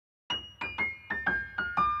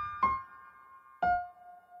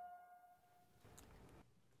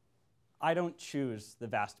I don't choose the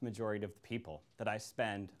vast majority of the people that I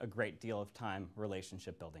spend a great deal of time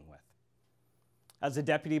relationship building with. As a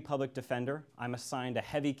deputy public defender, I'm assigned a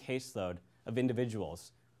heavy caseload of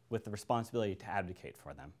individuals with the responsibility to advocate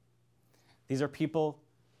for them. These are people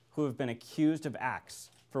who have been accused of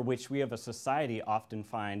acts for which we as a society often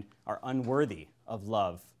find are unworthy of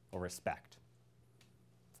love or respect.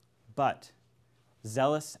 But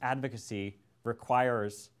zealous advocacy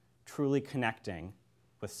requires truly connecting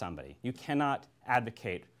with somebody. You cannot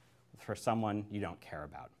advocate for someone you don't care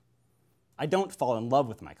about. I don't fall in love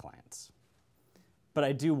with my clients, but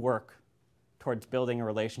I do work towards building a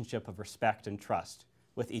relationship of respect and trust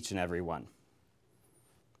with each and every one.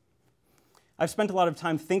 I've spent a lot of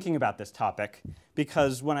time thinking about this topic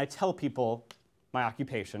because when I tell people my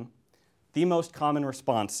occupation, the most common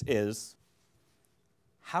response is,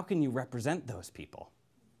 how can you represent those people?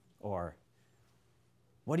 Or,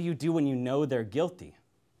 what do you do when you know they're guilty?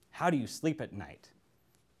 How do you sleep at night?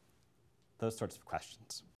 Those sorts of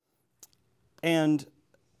questions. And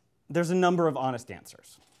there's a number of honest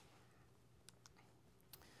answers.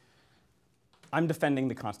 I'm defending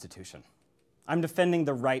the Constitution. I'm defending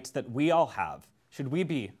the rights that we all have should we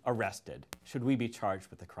be arrested, should we be charged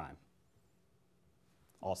with a crime.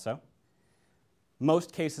 Also,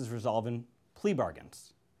 most cases resolve in plea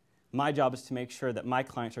bargains. My job is to make sure that my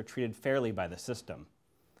clients are treated fairly by the system,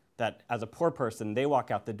 that as a poor person, they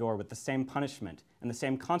walk out the door with the same punishment and the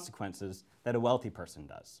same consequences that a wealthy person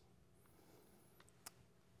does.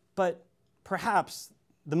 But perhaps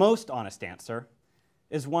the most honest answer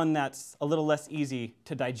is one that's a little less easy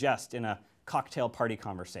to digest in a cocktail party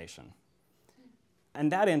conversation.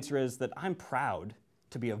 And that answer is that I'm proud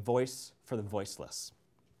to be a voice for the voiceless.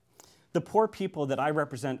 The poor people that I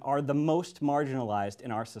represent are the most marginalized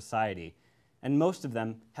in our society, and most of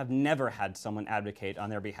them have never had someone advocate on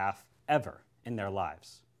their behalf ever in their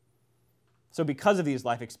lives. So because of these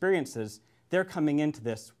life experiences, they're coming into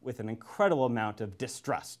this with an incredible amount of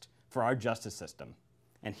distrust for our justice system.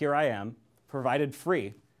 And here I am, provided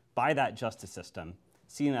free by that justice system,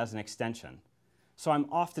 seen as an extension. So I'm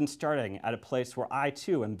often starting at a place where I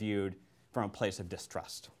too am viewed from a place of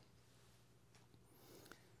distrust.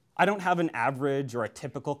 I don't have an average or a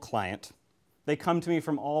typical client. They come to me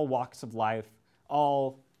from all walks of life,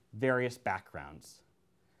 all various backgrounds.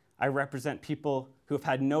 I represent people who have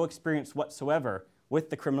had no experience whatsoever with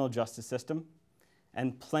the criminal justice system,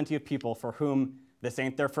 and plenty of people for whom this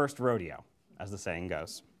ain't their first rodeo, as the saying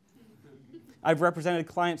goes. I've represented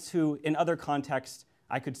clients who, in other contexts,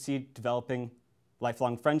 I could see developing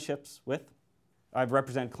lifelong friendships with. I've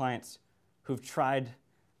represented clients who've tried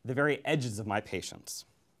the very edges of my patience.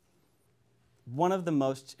 One of the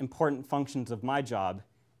most important functions of my job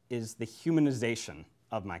is the humanization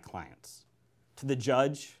of my clients. To the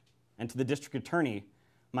judge and to the district attorney,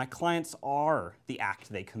 my clients are the act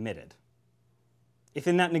they committed. If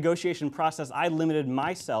in that negotiation process I limited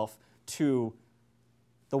myself to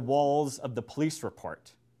the walls of the police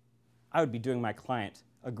report, I would be doing my client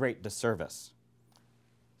a great disservice.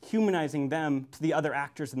 Humanizing them to the other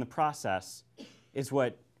actors in the process is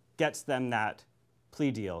what gets them that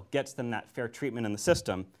plea deal, gets them that fair treatment in the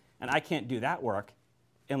system, and I can't do that work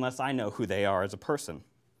unless I know who they are as a person.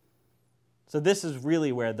 So this is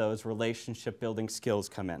really where those relationship building skills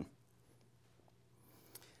come in.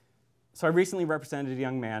 So I recently represented a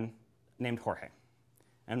young man named Jorge,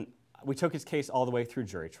 and we took his case all the way through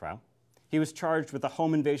jury trial. He was charged with a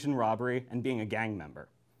home invasion robbery and being a gang member.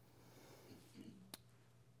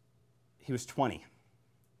 He was 20.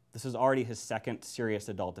 This is already his second serious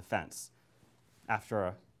adult offense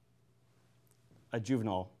after a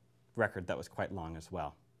juvenile record that was quite long as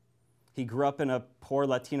well. He grew up in a poor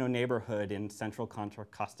Latino neighborhood in central Contra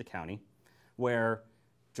Costa County where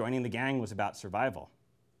joining the gang was about survival.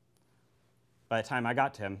 By the time I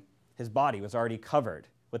got to him, his body was already covered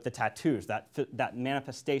with the tattoos, that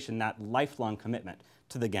manifestation, that lifelong commitment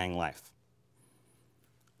to the gang life.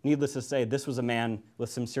 Needless to say, this was a man with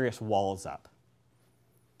some serious walls up.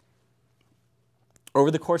 Over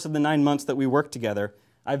the course of the 9 months that we worked together,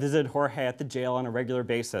 I visited Jorge at the jail on a regular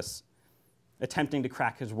basis, attempting to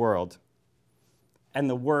crack his world. And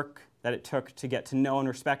the work that it took to get to know and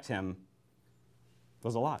respect him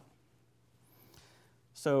was a lot.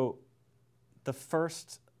 So the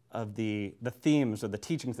first of the themes or the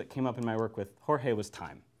teachings that came up in my work with Jorge was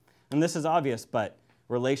time. And this is obvious, but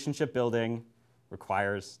relationship building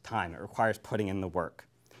requires time. It requires putting in the work.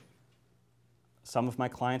 Some of my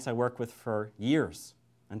clients I work with for years,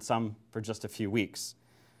 and some for just a few weeks.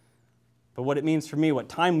 But what it means for me, what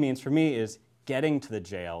time means for me, is getting to the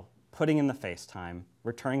jail, putting in the FaceTime,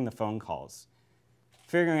 returning the phone calls,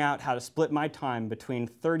 figuring out how to split my time between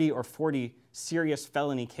 30 or 40 serious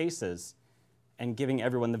felony cases and giving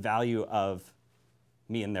everyone the value of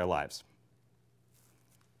me in their lives.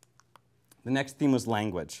 The next theme was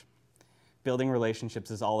language. Building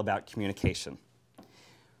relationships is all about communication.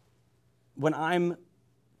 When I'm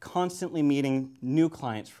constantly meeting new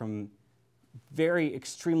clients from very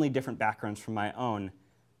extremely different backgrounds from my own,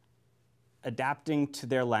 adapting to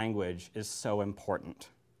their language is so important.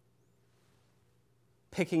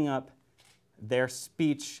 Picking up their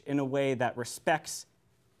speech in a way that respects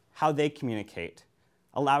how they communicate,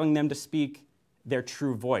 allowing them to speak their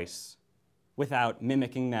true voice without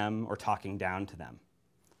mimicking them or talking down to them.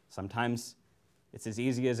 Sometimes it's as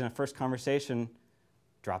easy as in a first conversation,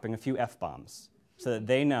 dropping a few F-bombs so that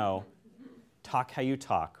they know, talk how you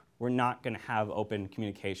talk. We're not going to have open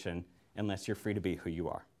communication unless you're free to be who you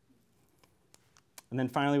are. And then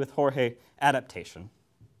finally with Jorge, adaptation.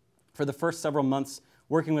 For the first several months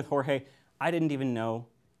working with Jorge, I didn't even know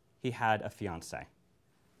he had a fiancée.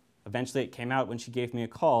 Eventually it came out when she gave me a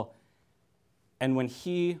call, and when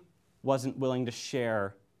he wasn't willing to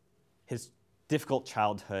share his difficult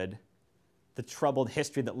childhood, the troubled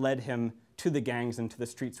history that led him to the gangs and to the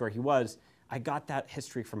streets where he was, I got that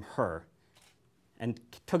history from her and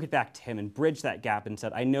took it back to him and bridged that gap and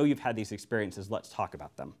said, I know you've had these experiences, let's talk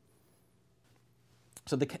about them.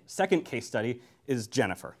 So the second case study is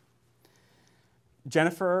Jennifer.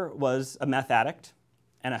 Jennifer was a meth addict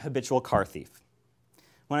and a habitual car thief.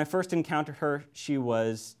 When I first encountered her, she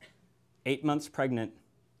was 8 months pregnant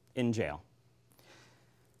in jail.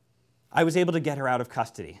 I was able to get her out of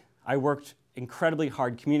custody. I worked incredibly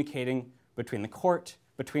hard communicating between the court,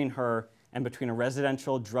 between her, and between a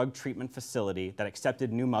residential drug treatment facility that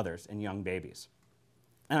accepted new mothers and young babies.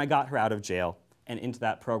 And I got her out of jail and into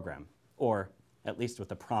that program, or at least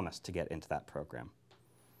with a promise to get into that program.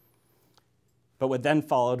 But what then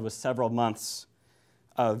followed was several months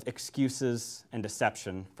of excuses and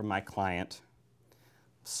deception from my client,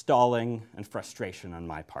 stalling and frustration on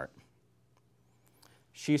my part.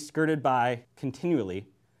 She skirted by continually,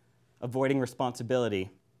 avoiding responsibility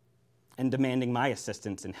and demanding my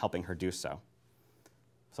assistance in helping her do so.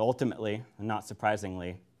 So ultimately, and not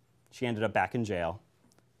surprisingly, she ended up back in jail,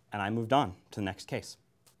 and I moved on to the next case.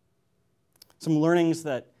 Some learnings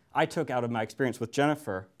that I took out of my experience with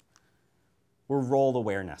Jennifer were role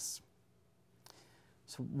awareness.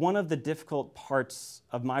 So one of the difficult parts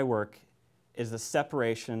of my work is the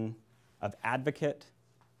separation of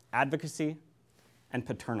advocacy, and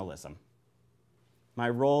paternalism. My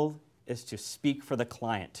role is to speak for the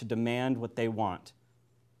client, to demand what they want.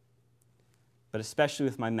 But especially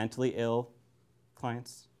with my mentally ill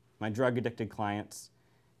clients, my drug-addicted clients,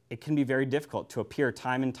 it can be very difficult to appear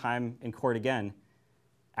time and time in court again,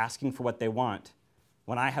 asking for what they want,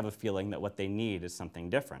 when I have a feeling that what they need is something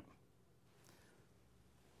different.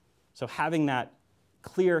 So having that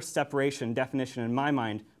clear separation, definition in my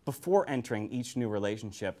mind, before entering each new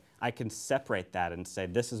relationship, I can separate that and say,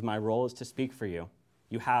 this is my role, is to speak for you.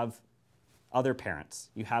 You have other parents,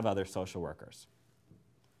 you have other social workers.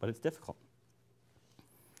 But it's difficult.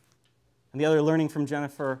 And the other learning from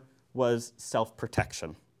Jennifer was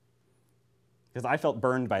self-protection. Because I felt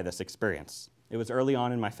burned by this experience. It was early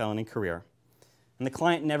on in my felony career. And the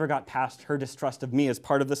client never got past her distrust of me as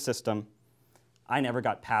part of the system. I never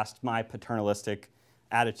got past my paternalistic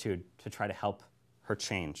attitude to try to help her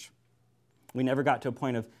change. We never got to a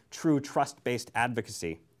point of true trust-based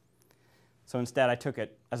advocacy. So instead, I took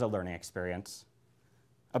it as a learning experience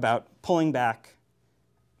about pulling back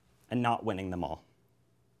and not winning them all.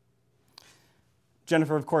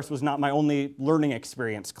 Jennifer, of course, was not my only learning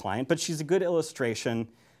experience client, but she's a good illustration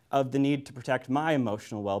of the need to protect my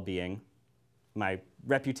emotional well-being, my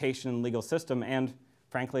reputation in the legal system, and,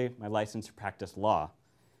 frankly, my license to practice law,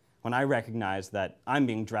 when I recognize that I'm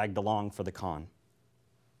being dragged along for the con.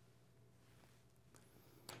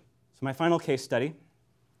 So my final case study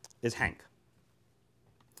is Hank.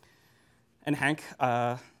 And Hank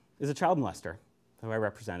is a child molester who I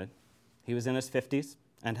represented. He was in his 50s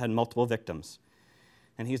and had multiple victims.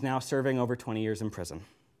 And he's now serving over 20 years in prison.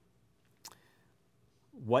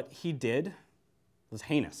 What he did was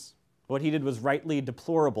heinous. What he did was rightly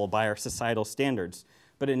deplorable by our societal standards,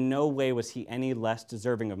 but in no way was he any less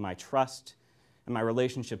deserving of my trust and my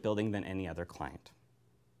relationship building than any other client.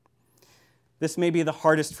 This may be the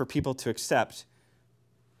hardest for people to accept,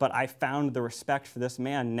 but I found the respect for this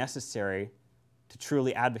man necessary to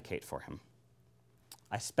truly advocate for him.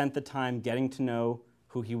 I spent the time getting to know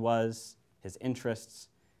who he was, his interests,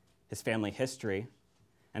 his family history,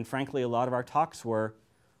 and frankly, a lot of our talks were,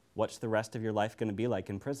 what's the rest of your life going to be like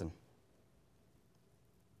in prison?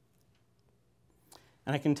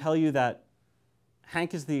 And I can tell you that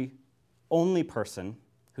Hank is the only person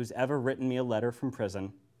who's ever written me a letter from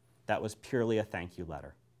prison that was purely a thank you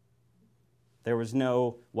letter. There was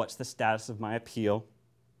no, what's the status of my appeal?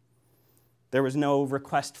 There was no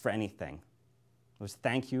request for anything. It was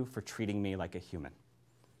thank you for treating me like a human.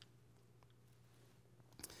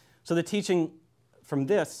 So the teaching from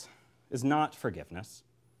this is not forgiveness.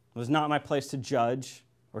 It was not my place to judge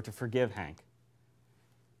or to forgive Hank.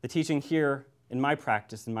 The teaching here in my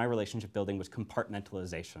practice, in my relationship building, was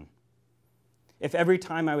compartmentalization. If every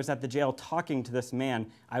time I was at the jail talking to this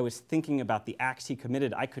man, I was thinking about the acts he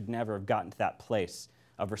committed, I could never have gotten to that place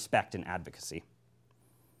of respect and advocacy.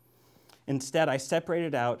 Instead, I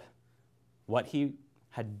separated out what he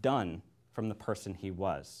had done from the person he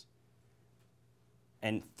was.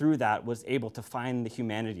 And through that, was able to find the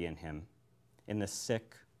humanity in him, in this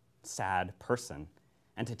sick, sad person,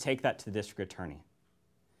 and to take that to the district attorney,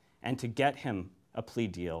 and to get him a plea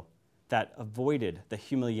deal that avoided the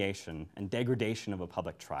humiliation and degradation of a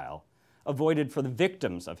public trial, avoided for the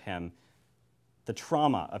victims of him the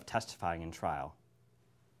trauma of testifying in trial.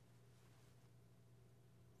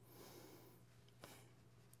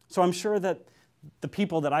 So I'm sure that the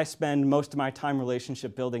people that I spend most of my time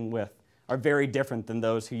relationship building with are very different than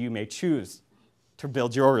those who you may choose to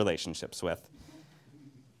build your relationships with.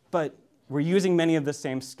 But we're using many of the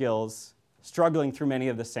same skills, struggling through many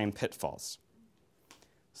of the same pitfalls.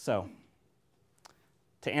 So,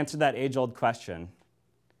 to answer that age-old question,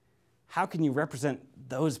 how can you represent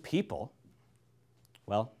those people?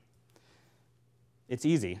 Well, it's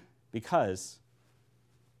easy, because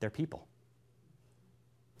they're people.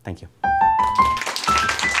 Thank you.